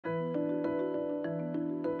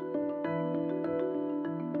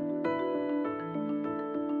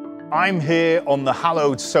I'm here on the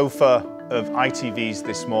hallowed sofa of ITV's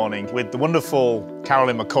this morning with the wonderful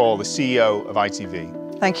Carolyn McCall, the CEO of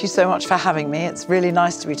ITV. Thank you so much for having me. It's really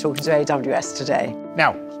nice to be talking to AWS today.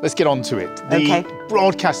 Now, let's get on to it. The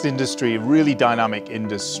broadcast industry, a really dynamic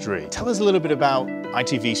industry. Tell us a little bit about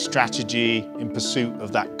ITV's strategy in pursuit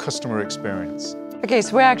of that customer experience. Okay,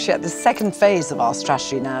 so we're actually at the second phase of our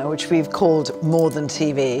strategy now, which we've called More Than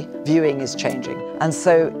TV. Viewing is changing. And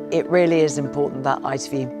so it really is important that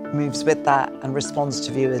ITV moves with that and responds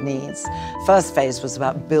to viewer needs. First phase was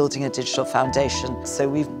about building a digital foundation. So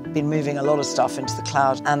we've been moving a lot of stuff into the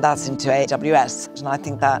cloud, and that's into AWS. And I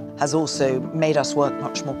think that has also made us work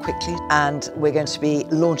much more quickly. And we're going to be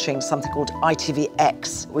launching something called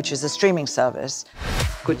ITVX, which is a streaming service.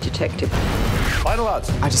 Good detective. Final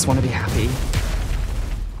lads. I just want to be happy.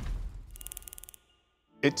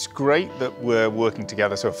 It's great that we're working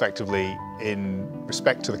together so effectively in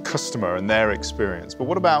respect to the customer and their experience. But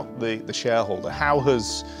what about the shareholder? How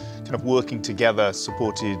has kind of working together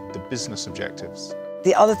supported the business objectives?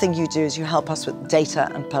 The other thing you do is you help us with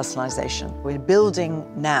data and personalization. We're building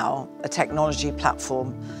now a technology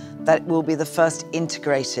platform that will be the first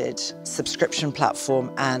integrated subscription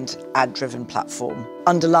platform and ad-driven platform.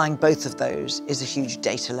 Underlying both of those is a huge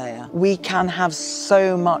data layer. We can have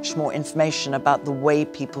so much more information about the way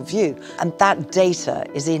people view, and that data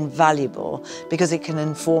is invaluable because it can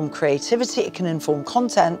inform creativity, it can inform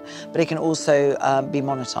content, but it can also be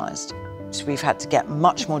monetized. So we've had to get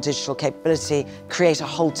much more digital capability, create a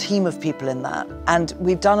whole team of people in that, and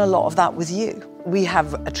we've done a lot of that with you. We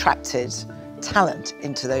have attracted talent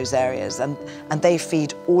into those areas, and they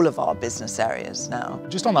feed all of our business areas now.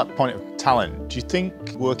 Just on that point of talent, do you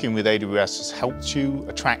think working with AWS has helped you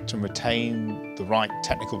attract and retain the right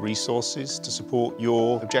technical resources to support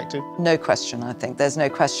your objective? No question, I think. There's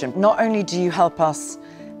no question. Not only do you help us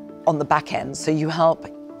on the back end, so you help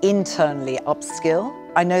internally upskill.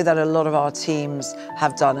 I know that a lot of our teams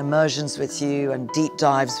have done immersions with you and deep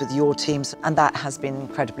dives with your teams, and that has been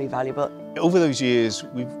incredibly valuable. Over those years,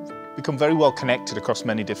 we've become very well connected across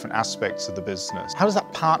many different aspects of the business. How does that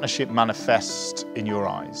partnership manifest in your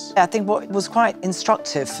eyes? I think what was quite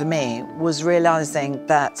instructive for me was realizing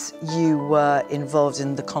that you were involved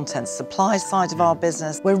in the content supply side of our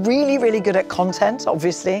business. We're really, really good at content,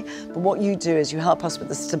 obviously, but what you do is you help us with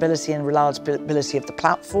the stability and reliability of the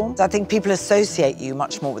platform. I think people associate you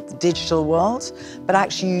much more with the digital world, but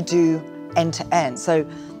actually you do end-to-end. So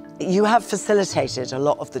you have facilitated a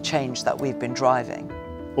lot of the change that we've been driving.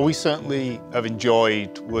 Well, we certainly have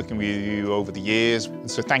enjoyed working with you over the years.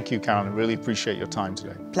 So thank you, Karen. I really appreciate your time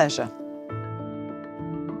today. Pleasure.